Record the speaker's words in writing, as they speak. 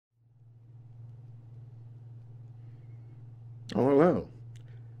Oh, hello.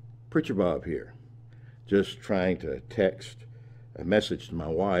 Preacher Bob here. Just trying to text a message to my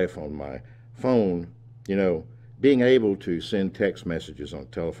wife on my phone. You know, being able to send text messages on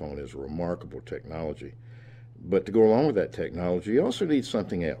telephone is a remarkable technology. But to go along with that technology, you also need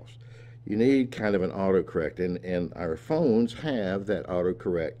something else. You need kind of an autocorrect, and our phones have that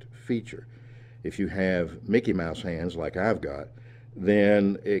autocorrect feature. If you have Mickey Mouse hands like I've got,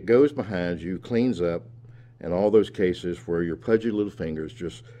 then it goes behind you, cleans up, and all those cases where your pudgy little fingers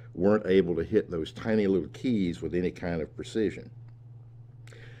just weren't able to hit those tiny little keys with any kind of precision.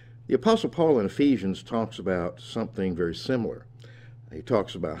 The Apostle Paul in Ephesians talks about something very similar. He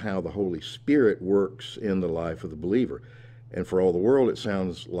talks about how the Holy Spirit works in the life of the believer. And for all the world, it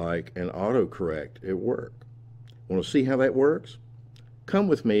sounds like an autocorrect at work. Want to see how that works? Come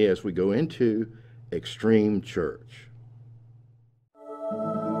with me as we go into Extreme Church.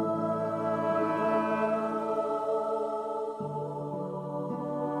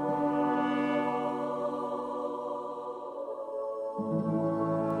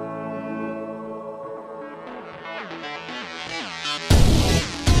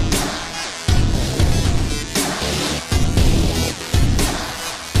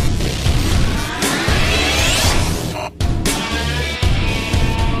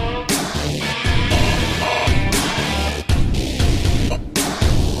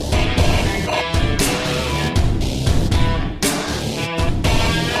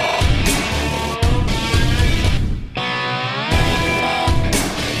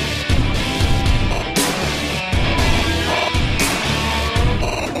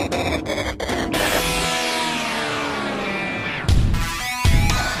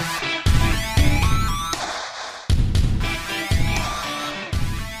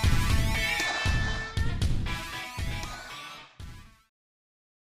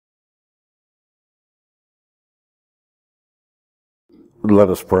 Let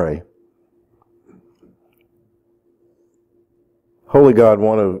us pray. Holy God,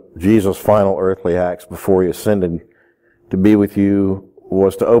 one of Jesus' final earthly acts before he ascended to be with you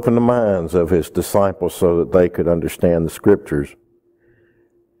was to open the minds of his disciples so that they could understand the Scriptures.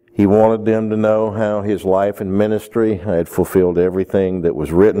 He wanted them to know how his life and ministry had fulfilled everything that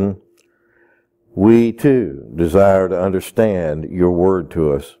was written. We, too, desire to understand your word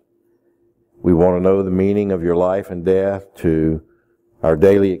to us. We want to know the meaning of your life and death to our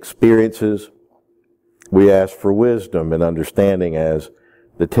daily experiences. We ask for wisdom and understanding as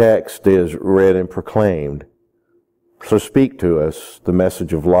the text is read and proclaimed. So speak to us the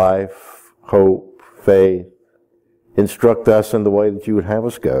message of life, hope, faith. Instruct us in the way that you would have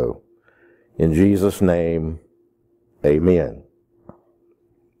us go. In Jesus' name, amen.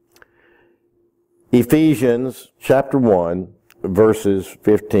 Ephesians chapter 1, verses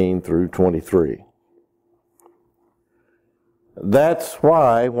 15 through 23. That's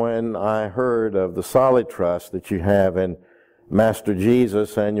why when I heard of the solid trust that you have in Master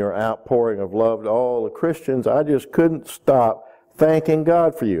Jesus and your outpouring of love to all the Christians, I just couldn't stop thanking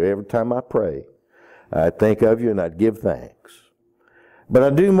God for you every time I pray. I'd think of you and I'd give thanks. But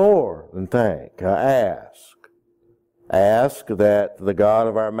I do more than thank. I ask. Ask that the God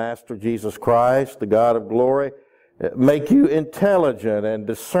of our Master Jesus Christ, the God of glory, make you intelligent and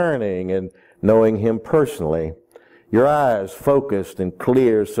discerning and knowing him personally. Your eyes focused and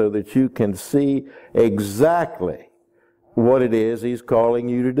clear so that you can see exactly what it is he's calling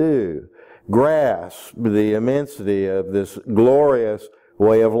you to do. Grasp the immensity of this glorious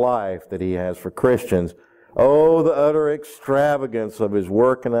way of life that he has for Christians. Oh, the utter extravagance of his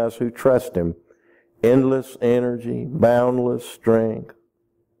work in us who trust him. Endless energy, boundless strength.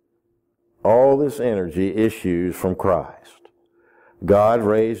 All this energy issues from Christ. God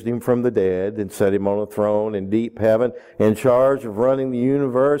raised him from the dead and set him on a throne in deep heaven, in charge of running the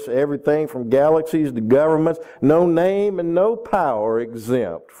universe, everything from galaxies to governments, no name and no power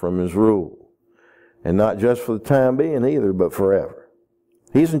exempt from his rule. And not just for the time being either, but forever.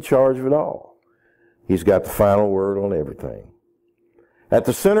 He's in charge of it all. He's got the final word on everything. At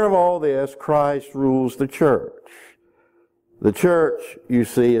the center of all this, Christ rules the church. The church, you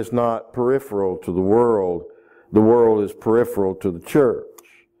see, is not peripheral to the world. The world is peripheral to the church.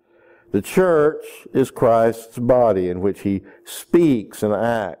 The church is Christ's body in which he speaks and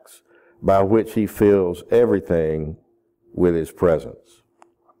acts, by which he fills everything with his presence.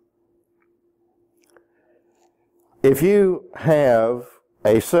 If you have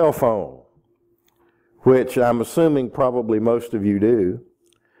a cell phone, which I'm assuming probably most of you do,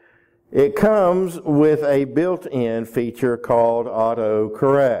 it comes with a built-in feature called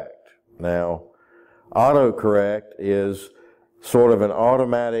Autocorrect. Now, Autocorrect is sort of an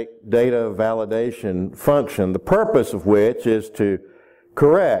automatic data validation function, the purpose of which is to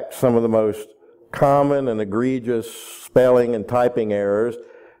correct some of the most common and egregious spelling and typing errors,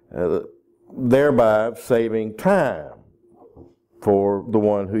 thereby saving time for the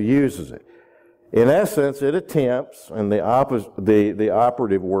one who uses it. In essence, it attempts, and the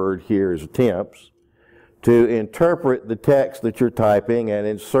operative word here is attempts, to interpret the text that you're typing and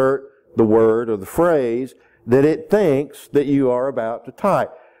insert the word or the phrase that it thinks that you are about to type.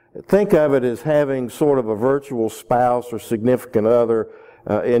 Think of it as having sort of a virtual spouse or significant other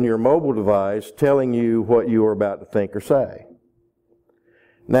in your mobile device telling you what you are about to think or say.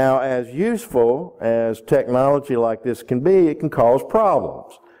 Now, as useful as technology like this can be, it can cause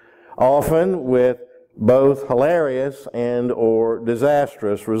problems, often with both hilarious and or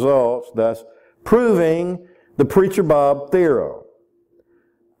disastrous results, thus proving the Preacher Bob theorem.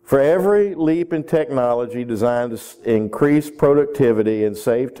 For every leap in technology designed to increase productivity and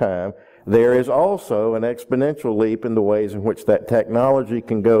save time, there is also an exponential leap in the ways in which that technology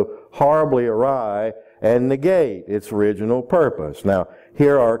can go horribly awry and negate its original purpose. Now,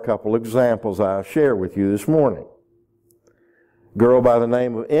 here are a couple examples I'll share with you this morning. A girl by the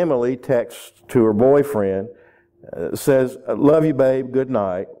name of Emily texts to her boyfriend, says, "Love you, babe, good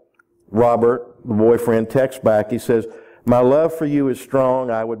night." Robert, the boyfriend, texts back. He says, "My love for you is strong.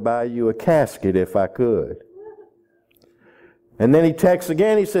 I would buy you a casket if I could." And then he texts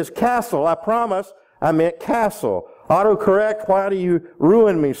again. He says, "Castle, I promise I meant castle. Autocorrect, why do you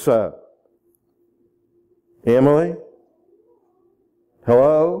ruin me so?" Emily?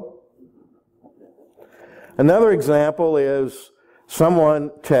 Hello? Another example is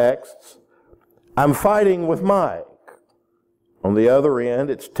someone texts, "I'm fighting with Mike." On the other end,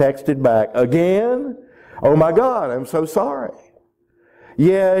 it's texted back, "Again? Oh my God, I'm so sorry."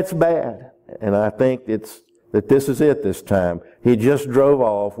 "Yeah, it's bad. And I think that this is it this time. He just drove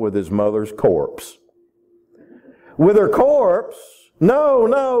off with his mother's corpse." With her corpse? No,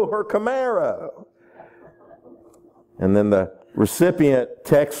 her Camaro. And then the recipient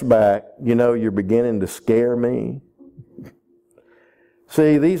texts back, "You know, you're beginning to scare me."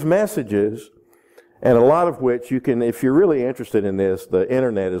 See, these messages, and a lot of which you can, if you're really interested in this, the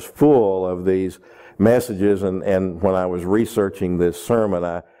internet is full of these messages, and when I was researching this sermon,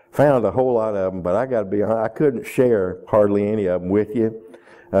 I found a whole lot of them, but I got to be honest, I couldn't share hardly any of them with you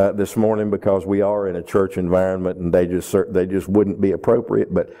this morning because we are in a church environment and they just wouldn't be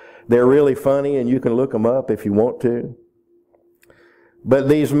appropriate, but they're really funny and you can look them up if you want to. But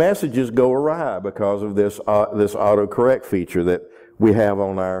these messages go awry because of this autocorrect feature that we have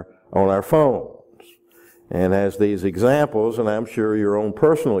on our phones. And as these examples, and I'm sure your own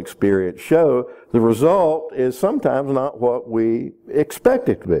personal experience show, the result is sometimes not what we expect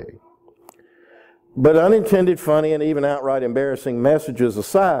it to be. But unintended funny and even outright embarrassing messages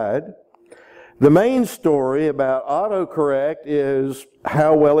aside, the main story about autocorrect is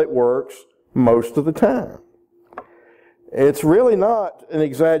how well it works most of the time. It's really not an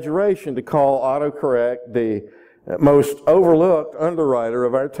exaggeration to call autocorrect the most overlooked underwriter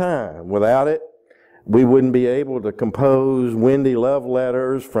of our time. Without it, we wouldn't be able to compose windy love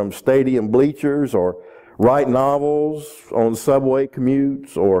letters from stadium bleachers, or write novels on subway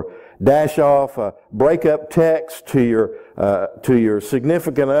commutes, or dash off a breakup text to your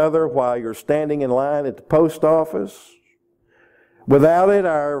significant other while you're standing in line at the post office. Without it,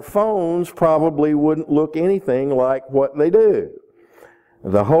 our phones probably wouldn't look anything like what they do.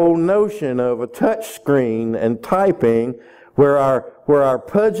 The whole notion of a touch screen and typing where our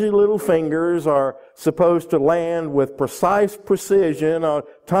pudgy little fingers are supposed to land with precise precision on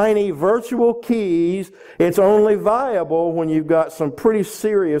tiny virtual keys, it's only viable when you've got some pretty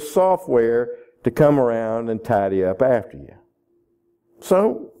serious software to come around and tidy up after you.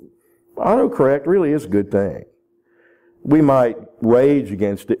 So, autocorrect really is a good thing. We might rage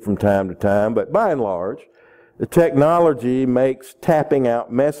against it from time to time, but by and large, the technology makes tapping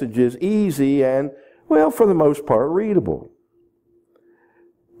out messages easy and, well, for the most part, readable.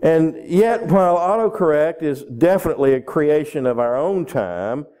 And yet, while autocorrect is definitely a creation of our own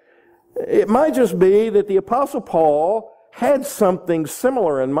time, it might just be that the Apostle Paul had something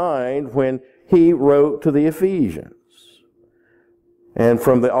similar in mind when he wrote to the Ephesians. And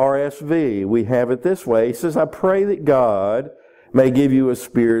from the RSV, we have it this way. He says, "I pray that God may give you a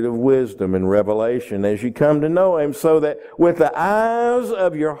spirit of wisdom and revelation as you come to know Him, so that with the eyes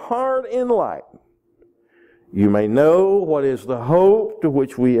of your heart enlightened, you may know what is the hope to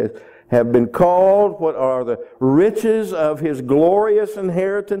which we have been called, what are the riches of His glorious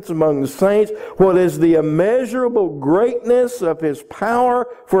inheritance among the saints, what is the immeasurable greatness of His power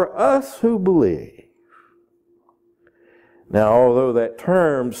for us who believe." Now, although that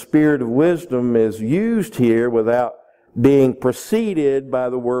term, Spirit of wisdom, is used here without being preceded by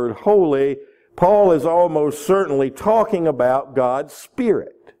the word holy, Paul is almost certainly talking about God's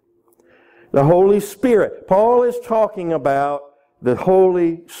Spirit. The Holy Spirit. Paul is talking about the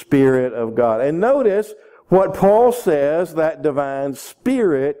Holy Spirit of God. And notice what Paul says that divine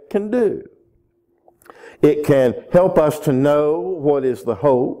Spirit can do. It can help us to know what is the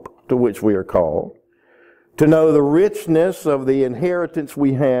hope to which we are called, to know the richness of the inheritance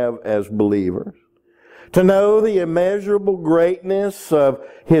we have as believers, to know the immeasurable greatness of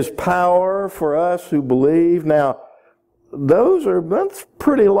His power for us who believe. Now, that's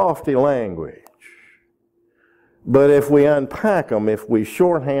pretty lofty language. But if we unpack them, if we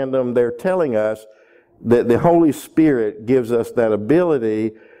shorthand them, they're telling us that the Holy Spirit gives us that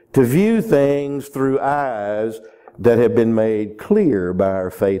ability to view things through eyes that have been made clear by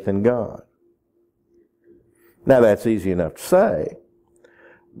our faith in God. Now, that's easy enough to say,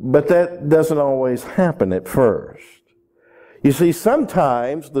 but that doesn't always happen at first. You see,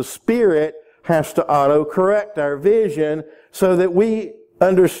 sometimes the Spirit has to autocorrect our vision so that we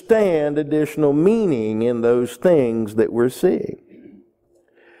understand additional meaning in those things that we're seeing.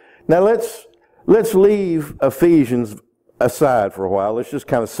 Now, let's leave Ephesians aside for a while. Let's just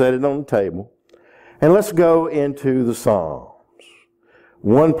kind of set it on the table. And let's go into the Psalms.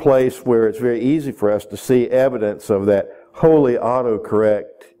 One place where it's very easy for us to see evidence of that holy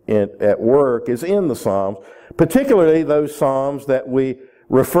autocorrect at work is in the Psalms, particularly those Psalms that we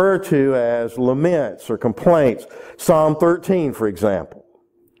refer to as laments or complaints. Psalm 13, for example.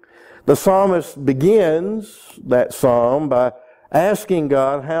 The psalmist begins that psalm by asking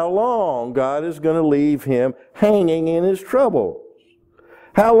God how long God is going to leave him hanging in his troubles.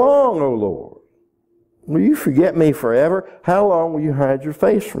 How long, O Lord? Will you forget me forever? How long will you hide your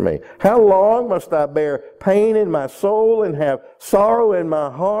face from me? How long must I bear pain in my soul and have sorrow in my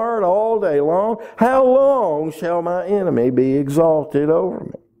heart all day long? How long shall my enemy be exalted over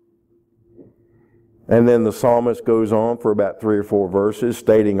me? And then the psalmist goes on for about 3 or 4 verses,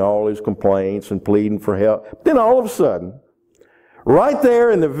 stating all his complaints and pleading for help. Then all of a sudden, right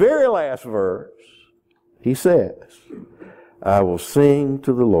there in the very last verse, he says, I will sing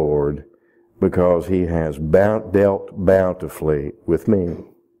to the Lord because He has dealt bountifully with me.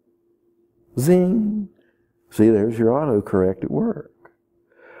 Zing. See, there's your autocorrect at work.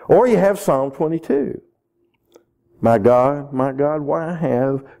 Or you have Psalm 22. My God, why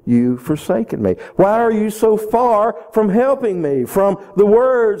have you forsaken me? Why are you so far from helping me, from the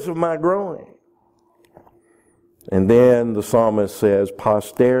words of my groaning? And then the psalmist says,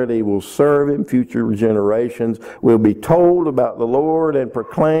 posterity will serve Him, future generations will be told about the Lord and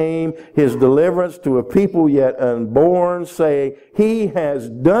proclaim His deliverance to a people yet unborn, saying, He has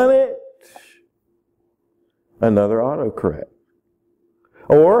done it. Another autocorrect.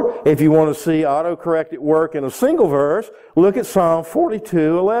 Or, if you want to see autocorrect at work in a single verse, look at Psalm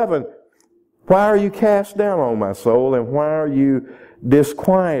 42:11. Why are you cast down, O my soul, and why are you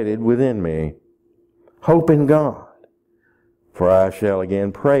disquieted within me? Hope in God, for I shall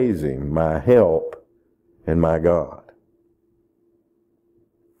again praise Him, my help and my God.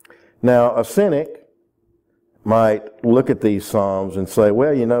 Now, a cynic might look at these Psalms and say,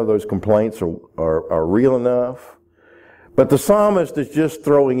 well, you know, those complaints are real enough. But the psalmist is just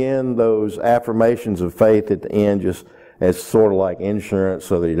throwing in those affirmations of faith at the end just as sort of like insurance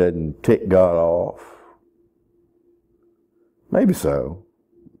so that he doesn't tick God off. Maybe so.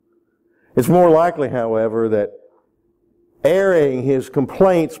 It's more likely, however, that airing his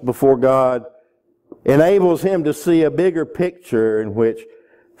complaints before God enables him to see a bigger picture in which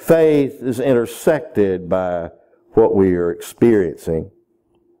faith is intersected by what we are experiencing.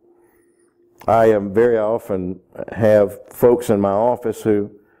 I very often have folks in my office who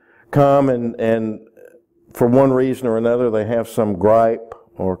come and for one reason or another they have some gripe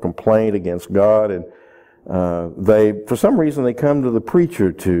or complaint against God, and for some reason they come to the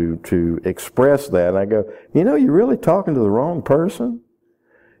preacher to express that. And I go, you know, you're really talking to the wrong person.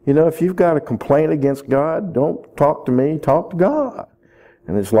 You know, if you've got a complaint against God, don't talk to me, talk to God.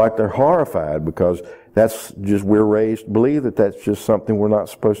 And it's like they're horrified because that's just, we're raised to believe that that's just something we're not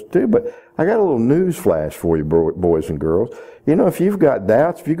supposed to do. But I got a little news flash for you, boys and girls. You know, if you've got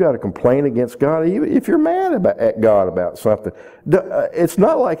doubts, if you've got a complaint against God, if you're mad at God about something, it's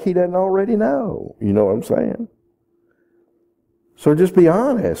not like He doesn't already know. You know what I'm saying? So just be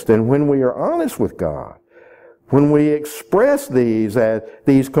honest. And when we are honest with God, when we express these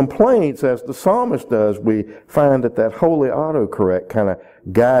complaints as the psalmist does, we find that holy autocorrect kind of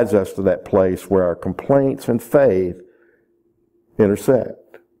guides us to that place where our complaints and faith intersect.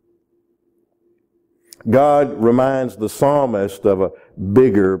 God reminds the psalmist of a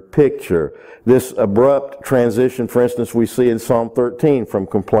bigger picture. This abrupt transition, for instance, we see in Psalm 13 from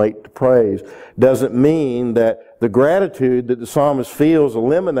complaint to praise, doesn't mean that the gratitude that the psalmist feels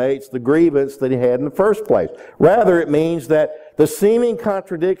eliminates the grievance that he had in the first place. Rather, it means that the seeming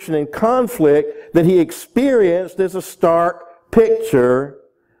contradiction and conflict that he experienced is a stark picture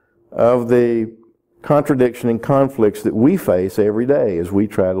of the contradiction and conflicts that we face every day as we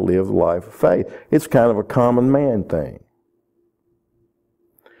try to live the life of faith. It's kind of a common man thing.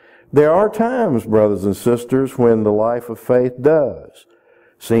 There are times, brothers and sisters, when the life of faith does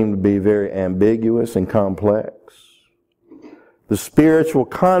seem to be very ambiguous and complex. The spiritual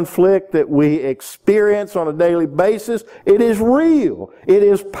conflict that we experience on a daily basis, it is real. It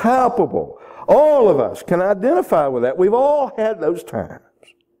is palpable. All of us can identify with that. We've all had those times.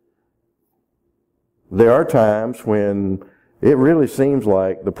 There are times when it really seems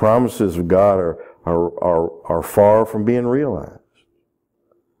like the promises of God are far from being realized.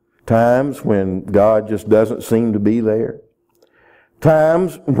 Times when God just doesn't seem to be there.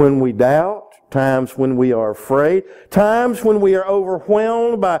 Times when we doubt. Times when we are afraid. Times when we are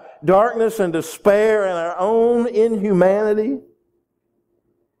overwhelmed by darkness and despair and our own inhumanity.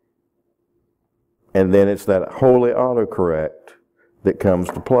 And then it's that holy autocorrect that comes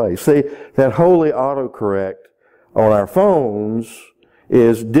to play. See, that holy autocorrect on our phones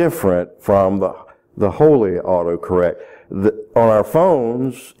is different from the holy autocorrect. On our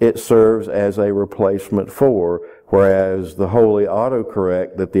phones, it serves as a replacement for, whereas the holy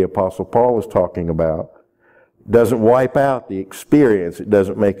autocorrect that the Apostle Paul is talking about doesn't wipe out the experience. It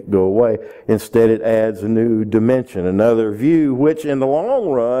doesn't make it go away. Instead, it adds a new dimension, another view, which in the long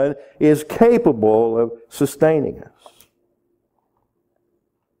run is capable of sustaining us.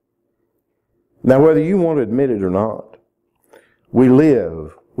 Now, whether you want to admit it or not, we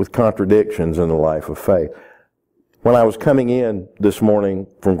live with contradictions in the life of faith. When I was coming in this morning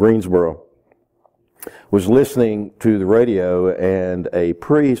from Greensboro, was listening to the radio, and a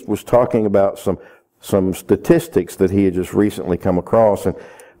priest was talking about some statistics that he had just recently come across, and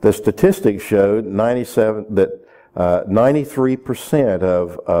the statistics showed 93%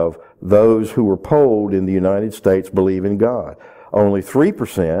 of those who were polled in the United States believe in God. Only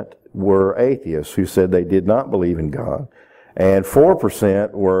 3% were atheists who said they did not believe in God, and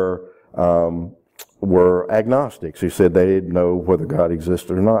 4% were agnostics who said they didn't know whether God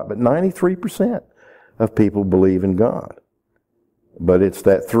existed or not. But 93% of people believe in God. But it's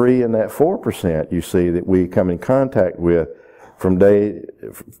that 3 and that 4% you see that we come in contact with on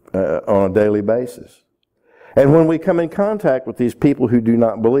a daily basis. And when we come in contact with these people who do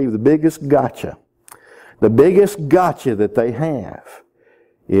not believe, the biggest gotcha that they have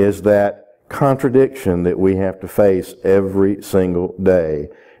is that contradiction that we have to face every single day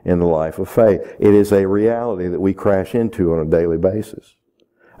in the life of faith. It is a reality that we crash into on a daily basis.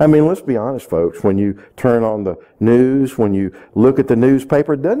 I mean, let's be honest, folks. When you turn on the news, when you look at the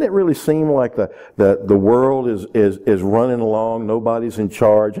newspaper, doesn't it really seem like the world is running along? Nobody's in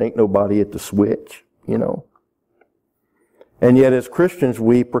charge. Ain't nobody at the switch, you know? And yet as Christians,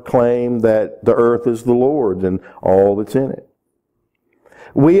 we proclaim that the earth is the Lord's and all that's in it.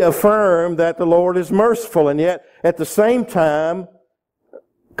 We affirm that the Lord is merciful, and yet at the same time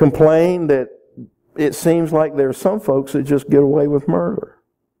complain that it seems like there are some folks that just get away with murder.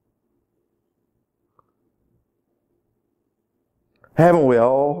 Haven't we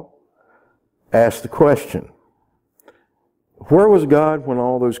all asked the question, where was God when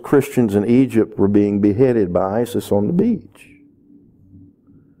all those Christians in Egypt were being beheaded by ISIS on the beach?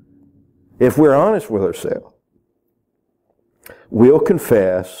 If we're honest with ourselves, we'll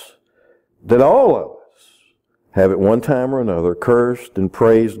confess that all of us have at one time or another cursed and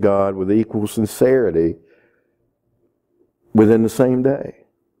praised God with equal sincerity within the same day.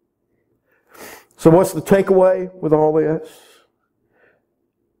 So what's the takeaway with all this?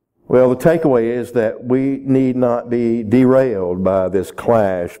 Well, the takeaway is that we need not be derailed by this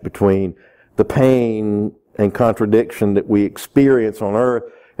clash between the pain and contradiction that we experience on earth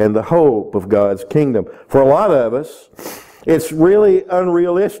and the hope of God's kingdom. For a lot of us, it's really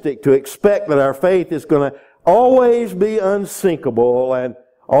unrealistic to expect that our faith is going to always be unsinkable and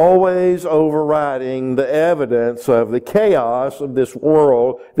always overriding the evidence of the chaos of this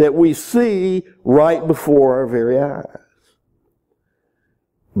world that we see right before our very eyes.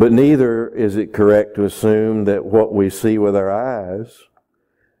 But neither is it correct to assume that what we see with our eyes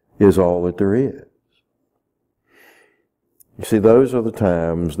is all that there is. You see, those are the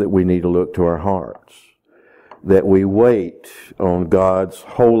times that we need to look to our hearts. that we wait on God's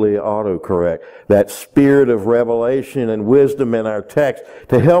holy autocorrect, that spirit of revelation and wisdom in our text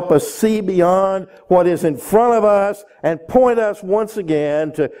to help us see beyond what is in front of us and point us once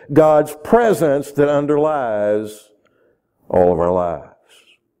again to God's presence that underlies all of our lives.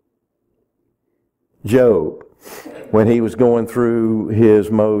 Job, when he was going through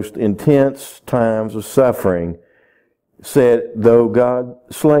his most intense times of suffering, said, "Though God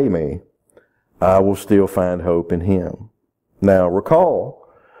slay me, I will still find hope in Him." Now recall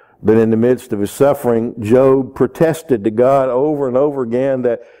that in the midst of his suffering, Job protested to God over and over again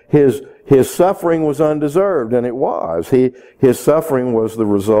that his suffering was undeserved, and it was. His suffering was the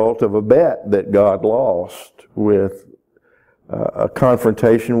result of a bet that God lost with a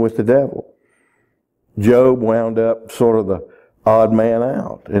confrontation with the devil. Job wound up sort of the odd man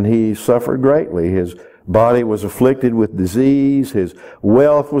out, and he suffered greatly. His body was afflicted with disease. His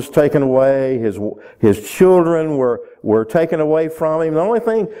wealth was taken away. His children were taken away from him.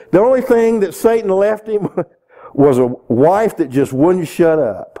 The only thing that Satan left him was a wife that just wouldn't shut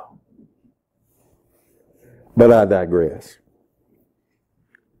up. But I digress.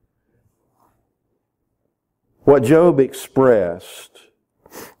 What Job expressed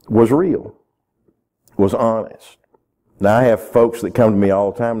was real, was honest. Now, I have folks that come to me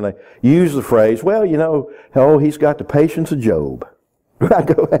all the time and they use the phrase, "Well, you know, oh, he's got the patience of Job." I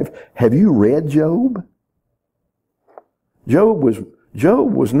go, have you read Job? Job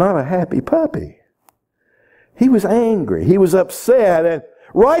was not a happy puppy. He was angry. He was upset, and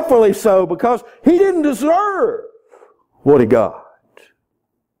rightfully so, because he didn't deserve what he got.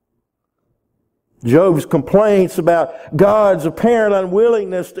 Job's complaints about God's apparent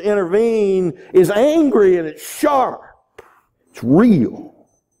unwillingness to intervene is angry and it's sharp. It's real.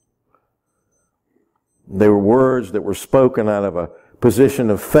 They were words that were spoken out of a position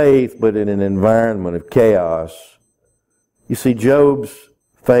of faith, but in an environment of chaos. You see, Job's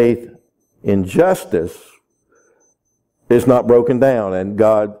faith in justice is not broken down,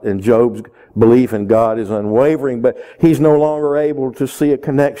 and Job's belief in God is unwavering, but he's no longer able to see a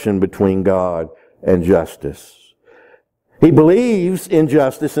connection between God and justice. He believes in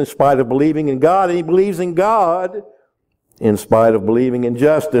justice in spite of believing in God, and he believes in God in spite of believing in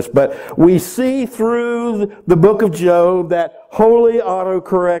justice. But we see through the book of Job that holy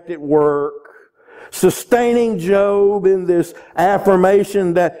autocorrect at work, sustaining Job in this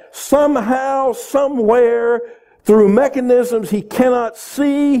affirmation that somehow, somewhere, through mechanisms he cannot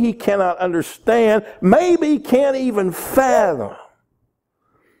see, he cannot understand, maybe can't even fathom,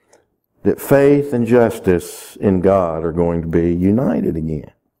 that faith and justice in God are going to be united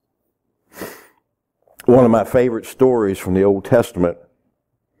again. One of my favorite stories from the Old Testament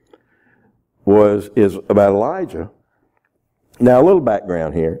is about Elijah. Now, a little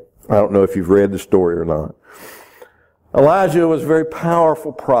background here. I don't know if you've read the story or not. Elijah was a very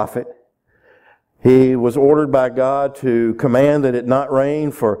powerful prophet. He was ordered by God to command that it not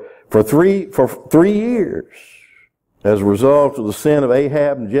rain for 3 years as a result of the sin of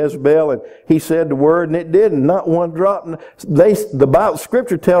Ahab and Jezebel, and he said the word and it did, and not one drop. The Bible,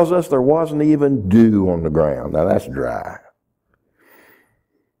 Scripture tells us there wasn't even dew on the ground. Now that's dry.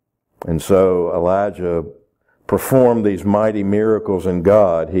 And so Elijah performed these mighty miracles in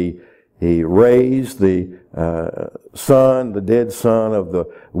God. He raised the dead son of the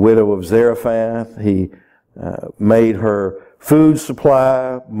widow of Zarephath. He made her food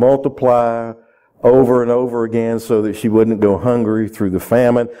supply multiply over and over again so that she wouldn't go hungry through the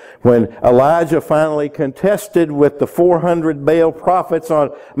famine. When Elijah finally contested with the 400 Baal prophets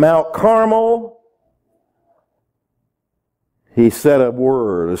on Mount Carmel, he said a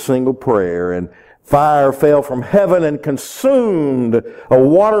word, a single prayer, and fire fell from heaven and consumed a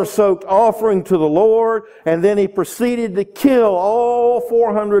water-soaked offering to the Lord, and then he proceeded to kill all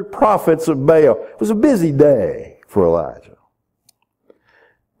 400 prophets of Baal. It was a busy day for Elijah.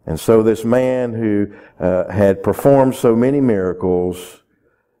 And so this man who had performed so many miracles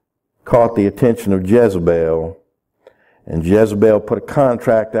caught the attention of Jezebel, and Jezebel put a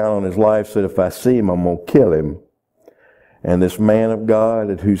contract out on his life, said, "If I see him, I'm going to kill him." And this man of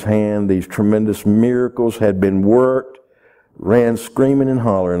God, at whose hand these tremendous miracles had been worked, ran screaming and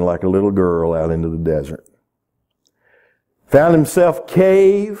hollering like a little girl out into the desert. Found himself a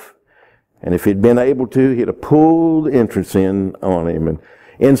cave, and if he'd been able to, he'd have pulled the entrance in on him. And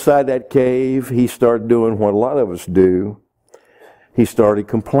inside that cave, he started doing what a lot of us do. He started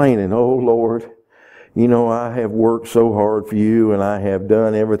complaining, "Oh, Lord, you know, I have worked so hard for you, and I have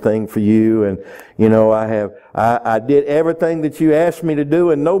done everything for you, and, you know, I did everything that you asked me to do,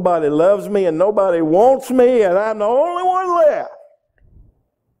 and nobody loves me, and nobody wants me, and I'm the only one left."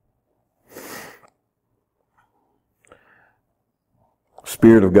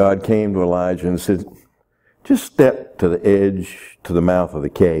 Spirit of God came to Elijah and said, just step to the edge, to the mouth of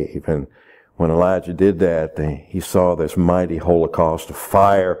the cave. And when Elijah did that, he saw this mighty holocaust of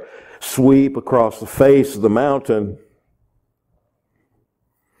fire sweep across the face of the mountain.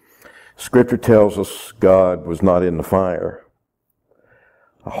 Scripture tells us God was not in the fire.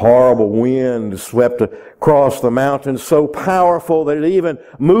 A horrible wind swept across the mountain, so powerful that it even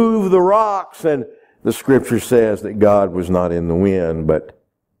moved the rocks. And the Scripture says that God was not in the wind, but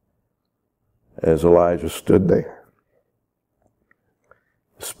as Elijah stood there,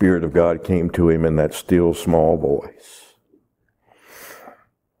 the Spirit of God came to him in that still small voice.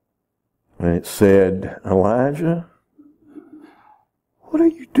 And it said, Elijah, what are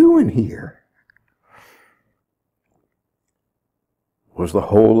you doing here? Was the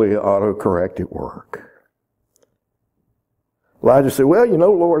holy autocorrect at work? Elijah said, well,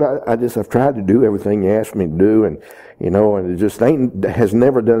 Lord, I've tried to do everything you asked me to do, and it just has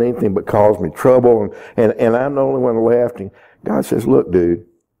never done anything but cause me trouble, and I'm the only one left. And God says, look, dude,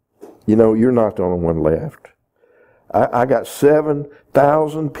 you're not the only one left. I got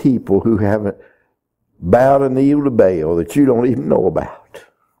 7,000 people who haven't bowed a knee to Baal that you don't even know about.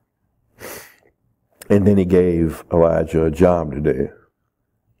 And then he gave Elijah a job to do.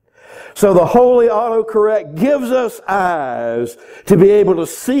 So the holy autocorrect gives us eyes to be able to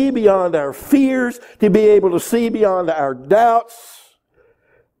see beyond our fears, to be able to see beyond our doubts,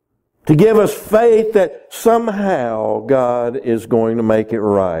 to give us faith that somehow God is going to make it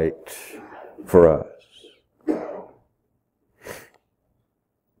right for us.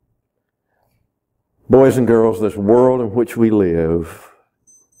 Boys and girls, this world in which we live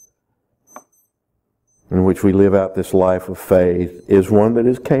out this life of faith, is one that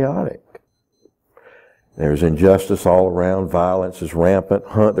is chaotic. There's injustice all around. Violence is rampant.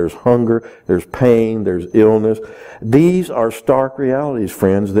 There's hunger. There's pain. There's illness. These are stark realities,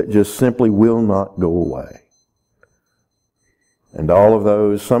 friends, that just simply will not go away. And all of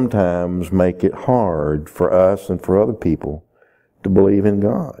those sometimes make it hard for us and for other people to believe in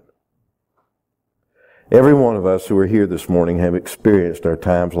God. Every one of us who are here this morning have experienced our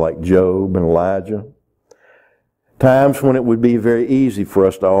times like Job and Elijah. Times when it would be very easy for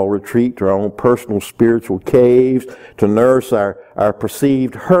us to all retreat to our own personal spiritual caves, to nurse our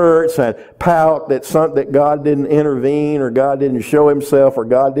perceived hurts and pout that God didn't intervene, or God didn't show himself, or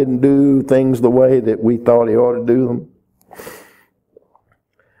God didn't do things the way that we thought he ought to do them.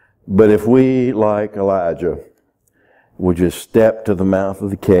 But if we, like Elijah, would just step to the mouth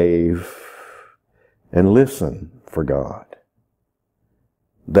of the cave and listen for God,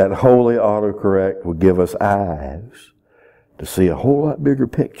 that holy autocorrect will give us eyes to see a whole lot bigger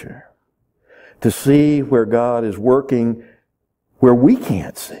picture, to see where God is working where we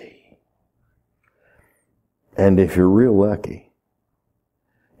can't see. And if you're real lucky,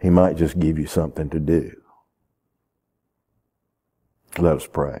 he might just give you something to do. Let us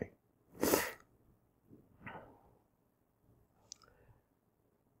pray.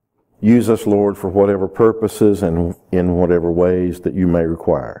 Use us, Lord, for whatever purposes and in whatever ways that you may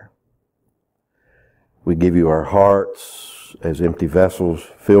require. We give you our hearts as empty vessels.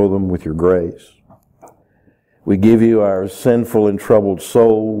 Fill them with your grace. We give you our sinful and troubled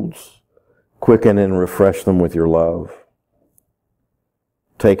souls. Quicken and refresh them with your love.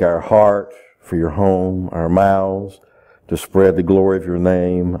 Take our heart for your home, our mouths to spread the glory of your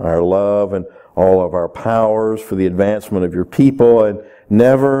name, our love and all of our powers for the advancement of your people, and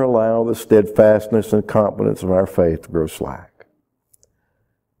never allow the steadfastness and confidence of our faith to grow slack.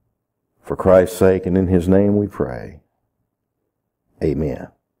 For Christ's sake and in his name we pray. Amen.